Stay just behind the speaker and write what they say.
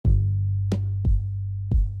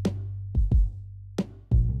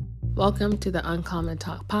Welcome to the Uncommon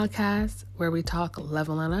Talk podcast, where we talk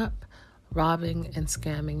leveling up, robbing and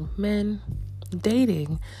scamming men,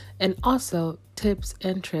 dating, and also tips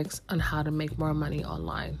and tricks on how to make more money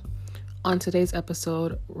online. On today's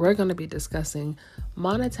episode, we're going to be discussing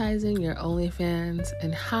monetizing your OnlyFans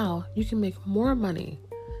and how you can make more money.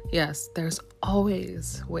 Yes, there's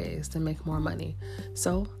always ways to make more money.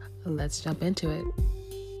 So let's jump into it.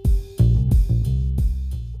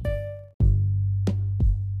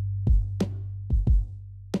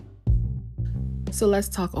 So let's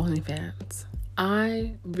talk OnlyFans.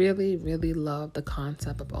 I really love the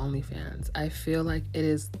concept of OnlyFans. I feel like it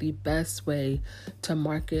is the best way to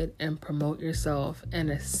market and promote yourself in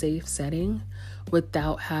a safe setting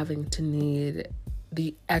without having to need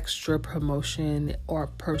the extra promotion or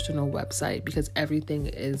personal website, because everything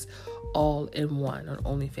is all in one on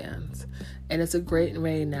OnlyFans. And it's a great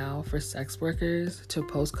way now for sex workers to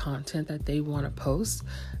post content that they want to post,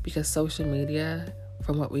 because social media,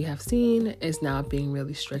 from what we have seen, is now being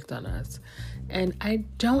really strict on us. And I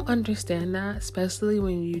don't understand that, especially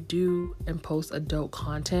when you do and post adult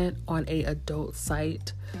content on a adult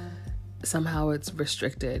site. Somehow it's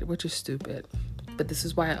restricted, which is stupid. But this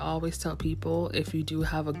is why I always tell people, if you do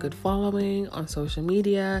have a good following on social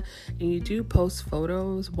media and you do post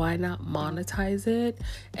photos, why not monetize it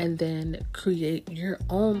and then create your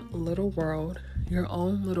own little world, your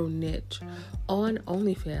own little niche on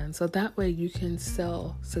OnlyFans, so that way you can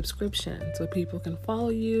sell subscriptions, so people can follow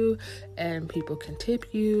you and people can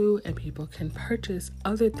tip you and people can purchase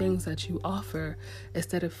other things that you offer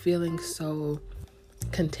instead of feeling so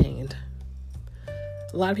contained.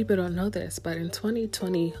 A lot of people don't know this, but in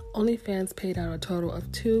 2020, OnlyFans paid out a total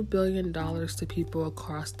of $2 billion to people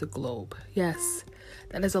across the globe. Yes,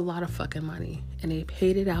 that is a lot of fucking money. And they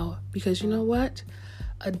paid it out because you know what?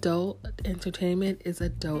 Adult entertainment is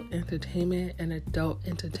adult entertainment, and adult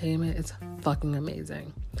entertainment is fucking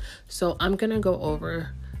amazing. So I'm going to go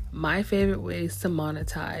over my favorite ways to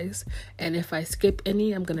monetize. And if I skip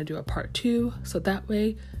any, I'm going to do a part 2. So that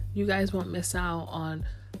way you guys won't miss out on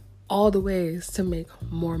all the ways to make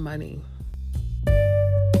more money.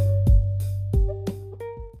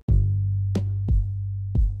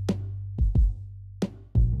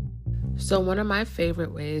 So one of my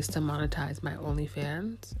favorite ways to monetize my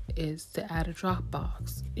OnlyFans is to add a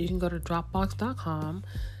Dropbox. You can go to dropbox.com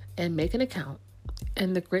and make an account.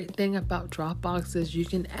 And the great thing about Dropbox is you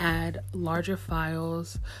can add larger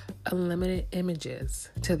files, unlimited images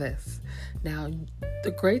to this. Now,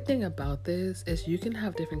 the great thing about this is you can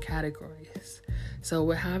have different categories. So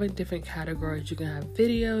with having different categories, you can have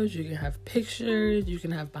videos, you can have pictures, you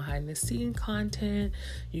can have behind the scene content,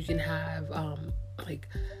 you can have like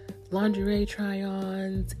lingerie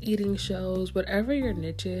try-ons, eating shows, whatever your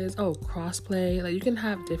niche is. Crossplay. Like, you can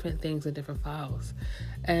have different things in different files.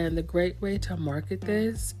 And the great way to market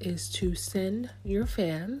this is to send your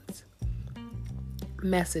fans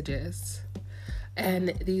messages. And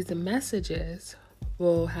these messages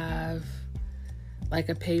will have like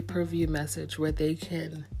a pay-per-view message where they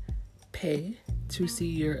can pay to see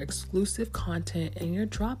your exclusive content in your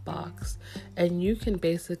Dropbox. And you can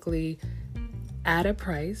basically add a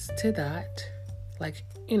price to that. Like,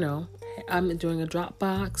 I'm doing a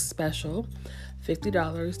Dropbox special,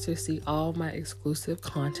 $50 to see all my exclusive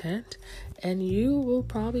content. And you will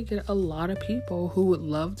probably get a lot of people who would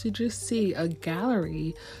love to just see a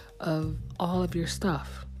gallery of all of your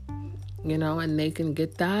stuff, and they can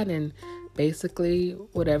get that. And basically,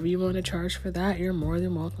 whatever you want to charge for that, you're more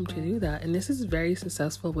than welcome to do that. And this is very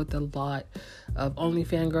successful with a lot of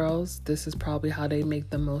OnlyFans girls. This is probably how they make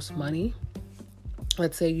the most money.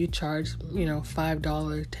 Let's say you charge, $5,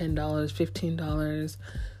 $10, $15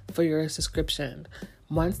 for your subscription.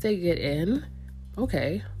 Once they get in,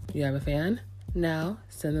 okay, you have a fan. Now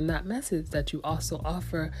send them that message that you also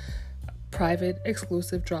offer private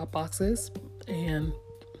exclusive Dropboxes, and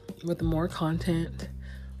with more content,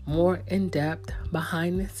 more in-depth,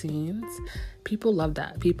 behind the scenes. People love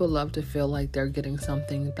that. People love to feel like they're getting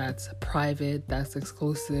something that's private, that's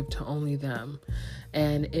exclusive to only them.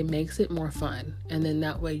 And it makes it more fun. And then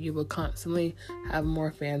that way you will constantly have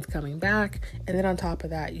more fans coming back. And then on top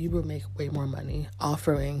of that, you will make way more money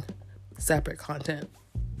offering separate content.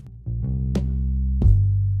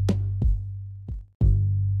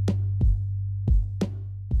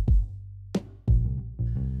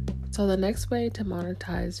 So the next way to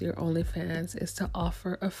monetize your OnlyFans is to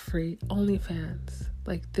offer a free OnlyFans.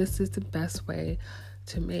 Like, this is the best way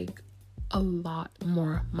to make a lot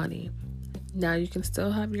more money. Now you can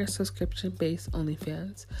still have your subscription-based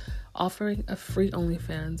OnlyFans. Offering a free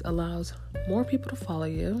OnlyFans allows more people to follow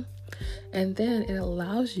you, and then it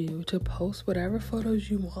allows you to post whatever photos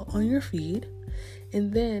you want on your feed,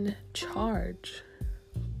 and then charge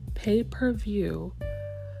pay-per-view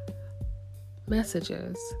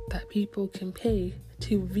messages that people can pay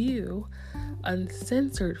to view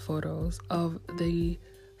uncensored photos of the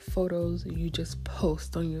photos you just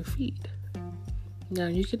post on your feed. Now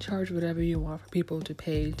you can charge whatever you want for people to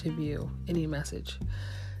pay to view any message.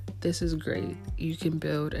 This is great. You can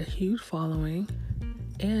build a huge following,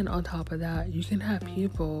 and on top of that, you can have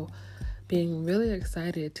people being really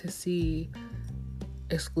excited to see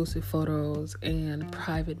exclusive photos and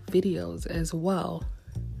private videos as well.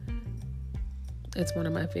 It's one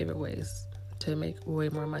of my favorite ways to make way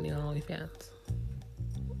more money on OnlyFans.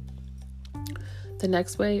 The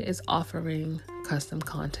next way is offering custom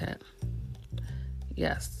content.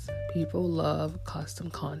 Yes, people love custom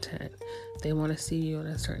content. They want to see you in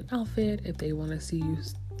a certain outfit. If they want to see you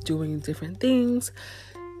doing different things,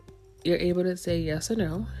 you're able to say yes or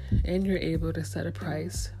no, and you're able to set a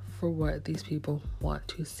price for what these people want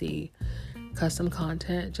to see. Custom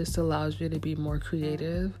content just allows you to be more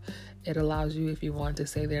creative. It allows you, if you want to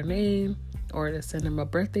say their name or to send them a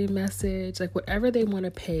birthday message, like whatever they want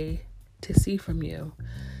to pay to see from you.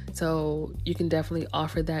 So you can definitely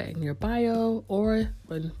offer that in your bio, or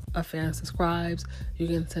when a fan subscribes, you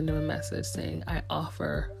can send them a message saying, I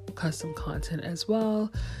offer custom content as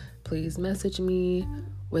well. Please message me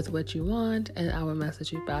with what you want, and I will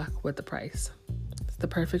message you back with the price. It's the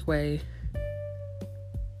perfect way.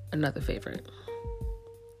 Another favorite.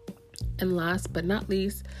 And last but not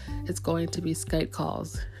least, it's going to be Skype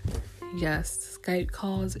calls. Yes, Skype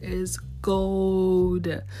calls is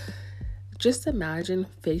gold. Just imagine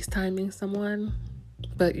FaceTiming someone,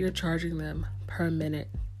 but you're charging them per minute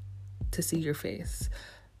to see your face.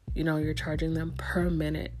 You know, you're charging them per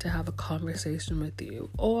minute to have a conversation with you.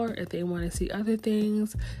 Or if they want to see other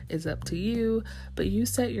things, it's up to you. But you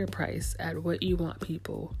set your price at what you want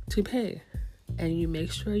people to pay. And you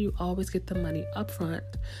make sure you always get the money up front.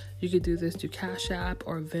 You could do this through Cash App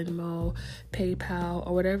or Venmo, PayPal,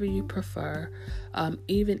 or whatever you prefer.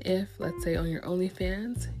 Even if, let's say on your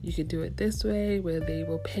OnlyFans, you could do it this way where they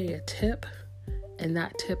will pay a tip, and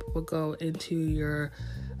that tip will go into your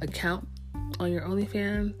account on your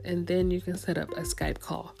OnlyFans, and then you can set up a Skype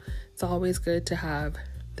call. It's always good to have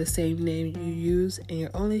the same name you use in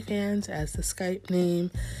your OnlyFans as the Skype name.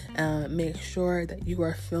 Make sure that you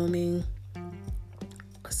are filming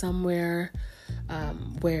somewhere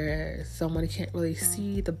where someone can't really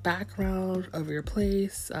see the background of your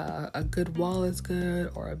place. A good wall is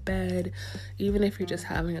good, or a bed. Even if you're just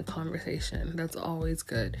having a conversation, that's always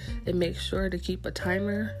good. And make sure to keep a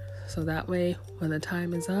timer, so that way when the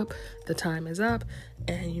time is up, the time is up.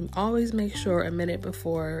 And you always make sure a minute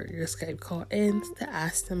before your Skype call ends to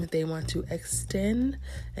ask them if they want to extend.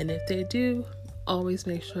 And if they do, always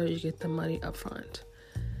make sure you get the money up front.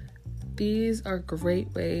 These are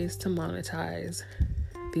great ways to monetize.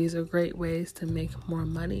 These are great ways to make more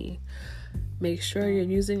money. Make sure you're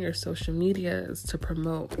using your social medias to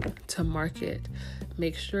promote, to market.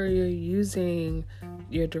 Make sure you're using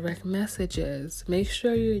your direct messages. Make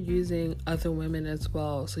sure you're using other women as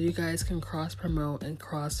well, so you guys can cross promote and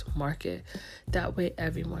cross market. That way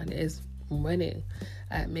everyone is winning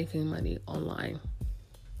at making money online.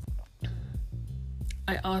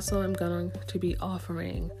 I also am going to be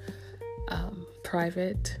offering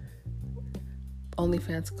private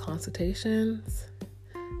OnlyFans consultations.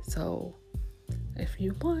 So if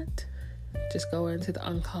you want, just go into the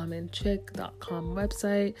uncommonchick.com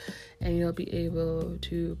website and you'll be able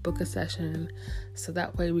to book a session, so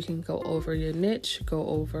that way we can go over your niche, go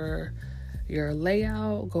over your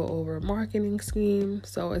layout, go over a marketing scheme.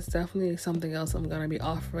 So it's definitely something else I'm going to be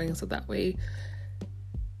offering, so that way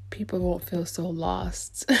people won't feel so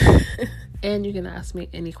lost. And you can ask me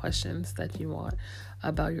any questions that you want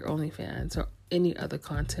about your OnlyFans or any other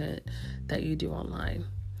content that you do online.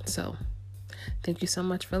 So thank you so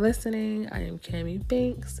much for listening. I am Cami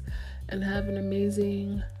Banks, and have an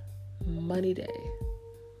amazing money day.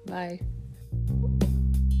 Bye.